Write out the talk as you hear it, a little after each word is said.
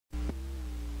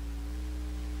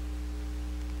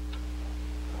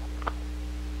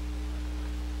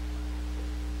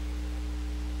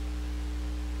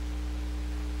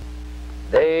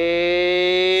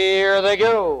There they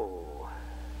go.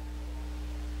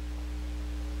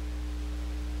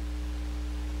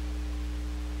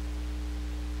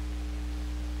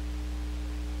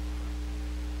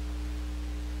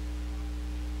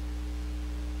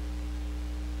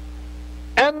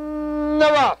 And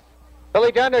they're off.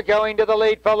 Billy Dunder going to the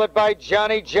lead, followed by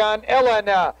Johnny John Ellen.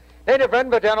 Native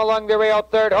Renva down along the rail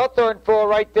third. Hawthorne Fool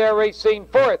right there racing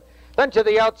fourth. Then to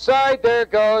the outside, there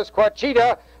goes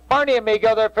Quachita. Barney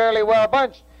Amigo, they're fairly well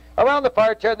bunched. Around the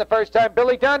far turn the first time,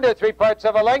 Billy Dunder, 3/4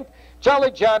 of a length.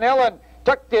 Jolly John Ellen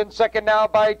tucked in second now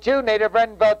by 2. Native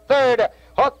Renva third.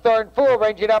 Hawthorne Fool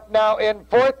ranging up now in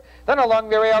fourth. Then along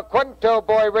the rail, Quanto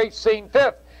Boy racing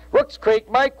fifth. Rooks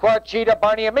Creek, Mike Quachita,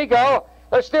 Barney Amigo.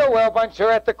 They're still well bunched here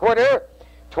at the quarter.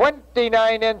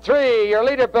 29-3. Your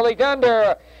leader, Billy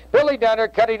Dunder. Billy Dunder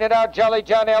cutting it out. Jolly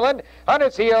John Allen on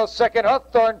his heels. Second,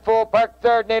 Hawthorne Full Park.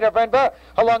 Third, Native Renva.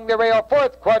 Along the rail,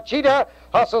 fourth, Quachita.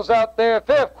 Hustles out there,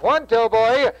 fifth, Quanto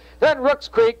Boy. Then Rooks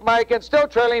Creek, Mike, and still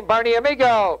trailing Barney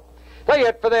Amigo. They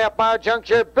hit for the half-mile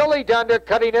juncture. Billy Dunder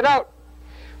cutting it out.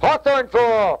 Hawthorne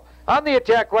Full on the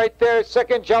attack right there.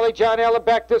 Second, Jolly John Allen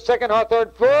back to second.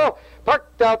 Hawthorne Full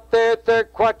parked out there.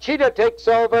 Third, Quachita takes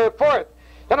over fourth.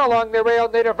 Then along the rail,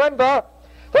 Native Renva.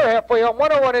 They're halfway home,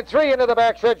 101-3 into the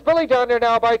backstretch. Billy Dunder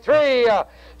now by 3.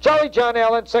 Jolly John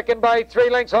Allen second by 3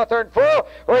 lengths. Hawthorne Full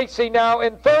racing now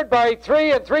in third by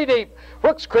 3 and 3 deep.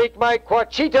 Rooks Creek, Mike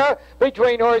Quachita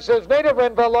between horses. Native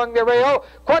Renva along the rail.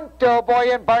 Quanto Boy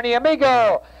and Barney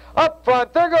Amigo. Up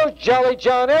front, there goes Jolly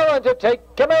John Allen to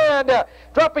take command.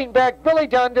 Dropping back, Billy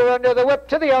Dunder under the whip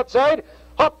to the outside.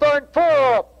 Hawthorne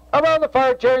Full. Around the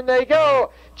far turn they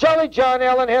go. Jolly John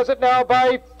Allen has it now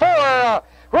by 4.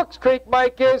 Rooks Creek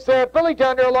Mike is there. Billy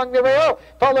Dunder along the rail,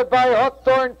 followed by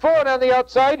Hawthorne Full, and on the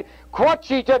outside,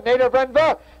 Quachita, Native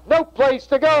Renva. No place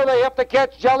to go. They have to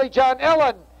catch Jolly John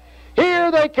Allen.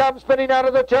 Here they come, spinning out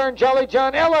of the turn. Jolly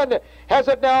John Allen has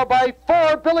it now by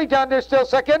 4. Billy Dunder still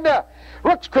second.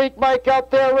 Rooks Creek Mike out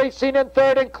there racing in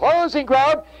third, and closing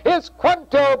ground is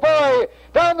Quanto Boy.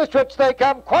 Down the stretch they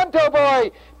come. Quanto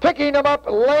Boy picking them up,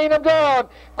 laying them down.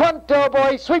 Quanto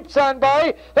Boy sweeps on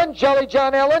by, then Jolly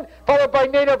John Allen, followed by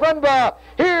Native Renva.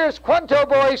 Here's Quanto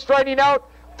Boy striding out,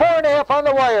 4.5 on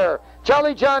the wire.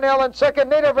 Jolly John Allen second,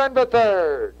 Native Renva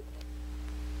third.